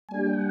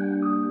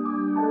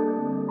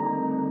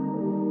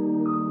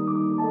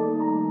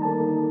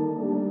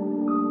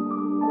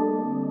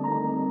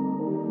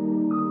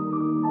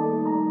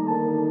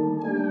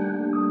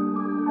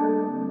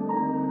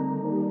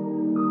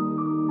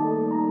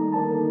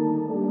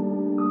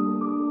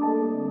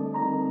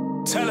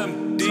Tell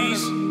them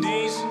these.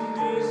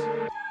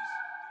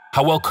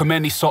 I welcome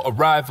any sort of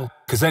rival,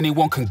 cause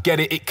anyone can get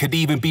it, it could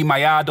even be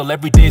my idol.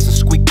 Every day's a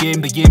Squid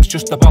Game, the aim's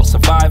just about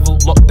survival.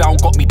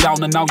 Lockdown got me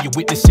down and now you're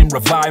witnessing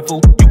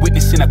revival. You're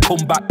witnessing a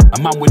comeback,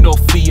 a man with no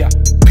fear.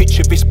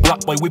 Picture this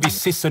black boy with his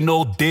sis and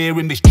old deer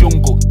in this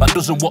jungle that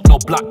doesn't want no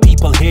black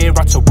people here.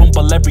 Had to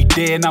rumble every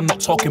day and I'm not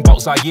talking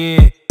about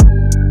Zaire.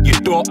 You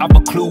don't have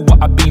a clue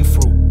what I've been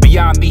through.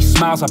 Behind these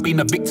smiles I've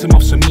been a victim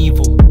of some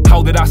evil.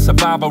 How did I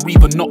survive or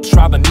even not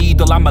try the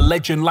needle? I'm a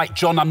legend like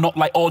John, I'm not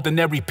like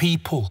ordinary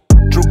people.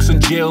 Drugs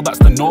and jail, that's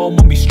the norm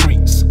on these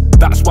streets.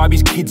 That's why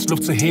these kids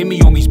love to hear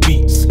me on these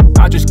beats.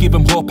 I just give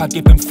them hope, I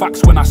give them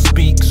facts when I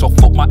speak. So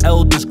fuck my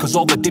elders, cause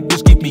all they did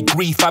was give me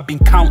grief. I've been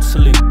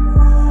counselling.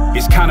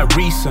 It's kinda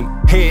recent,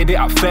 hated it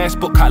at first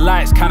but can't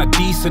lie, it's kinda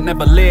decent.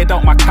 Never laid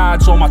out my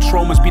cards, all my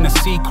trauma's been a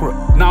secret.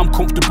 Now I'm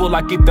comfortable,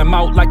 I give them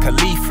out like a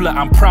leaflet.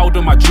 I'm proud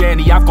of my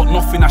journey, I've got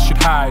nothing I should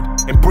hide.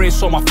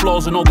 Embrace all my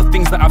flaws and all the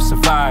things that I've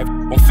survived.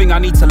 One thing I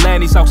need to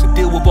learn is how to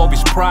deal with all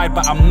this pride.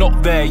 But I'm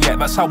not there yet,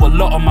 that's how a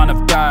lot of man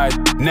have died.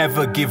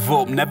 Never give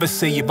up, never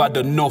say you've had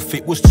enough.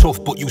 It was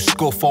tough but you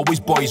scuff, always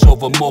boys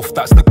over muff.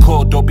 That's the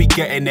code, don't be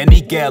getting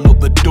any girl up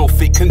the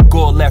duff. It can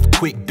go left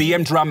quick,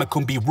 BM drama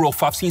can be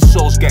rough. I've seen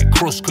souls get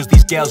crushed cause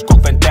these girls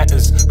got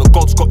vendettas. But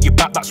God's got your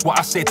back, that's what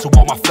I say to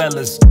all my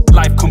fellas.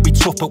 Life can be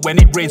tough but when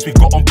it rains we've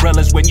got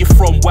umbrellas. When you're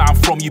from where I'm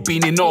from you've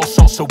been in all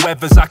sorts of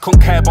weathers. I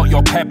couldn't care about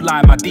your pep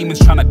line, my demons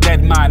trying to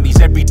dead mine.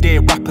 These everyday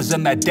rappers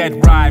and their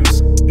dead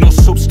rhymes. No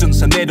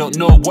substance and they don't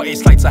know what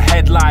it's like to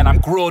headline. I'm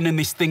grown in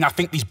this thing, I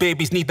think these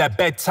babies need their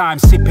bedtime.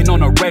 Sipping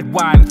on a red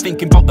wine,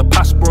 thinking about the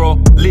past bro.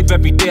 Live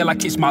every day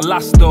like it's my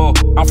last though.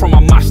 I'm from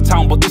a mash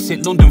town but this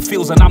ain't London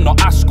Fields and I'm not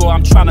Asco.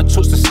 I'm trying to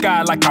touch the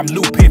sky like I'm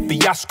Lupe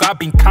Fiasco. I've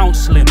been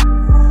counselling.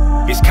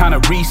 It's kinda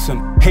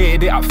recent,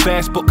 hated it at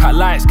first but can't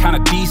lie, it's kinda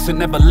decent.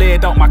 Never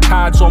laid out my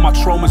cards, all my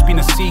trauma's been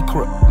a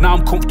secret. Now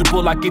I'm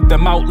comfortable, I give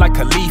them out like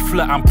a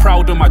leaflet. I'm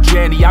proud of my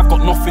journey, I've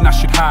got nothing I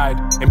should hide.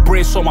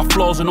 Embrace all my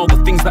flaws and all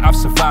the things that I've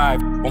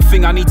survived. One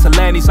thing I need to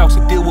learn is how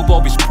to deal with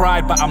all this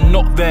pride. But I'm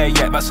not there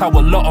yet, that's how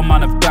a lot of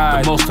man have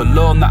died. The most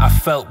alone that I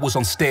felt was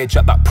on stage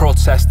at that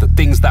protest. The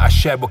things that I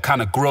shared were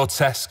kinda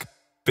grotesque.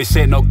 This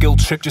ain't no guilt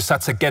trip, just had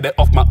to get it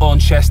off my own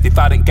chest. If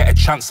I didn't get a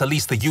chance, at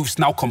least the youths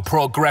now can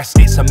progress.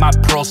 It's a mad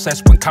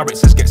process when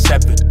characters get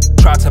severed.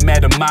 Tried to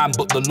murder man,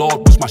 but the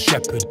Lord was my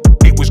shepherd.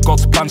 It was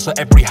God's plan, so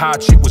every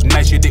hardship was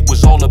measured. It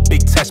was all a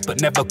big test, but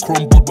never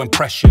crumbled when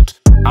pressured.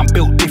 I'm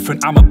built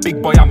different, I'm a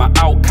big boy, I'm an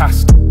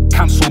outcast.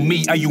 Cancel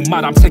me, are you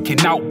mad? I'm taking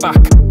out back.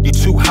 You're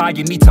too high,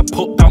 you need to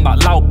put down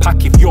that loud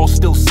pack. If you're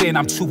still saying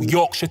I'm too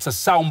Yorkshire to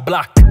sound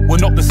black. We're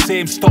not the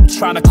same, stop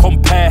trying to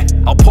compare.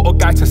 I'll put a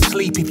guy to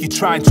sleep if you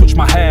try and touch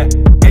my hair.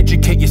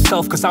 Educate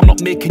yourself cause I'm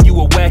not making you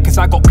aware. Cause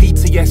I got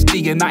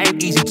PTSD and that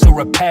ain't easy to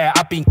repair.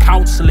 I've been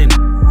counselling.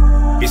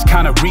 It's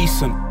kinda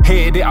recent,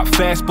 hated it at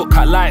first but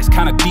can't lie, it's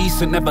kinda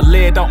decent. Never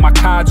laid out my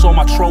cards, all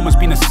my trauma's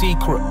been a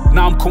secret.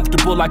 Now I'm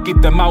comfortable, I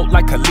give them out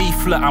like a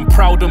leaflet. I'm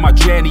proud of my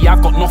journey,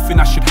 I've got nothing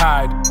I should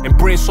hide.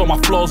 Embrace all my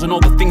flaws and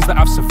all the things that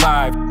I've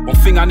survived. One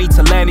thing I need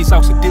to learn is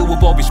how to deal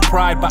with all this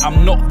pride. But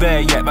I'm not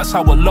there yet, that's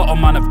how a lot of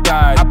man have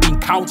died. I've been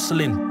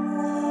counselling.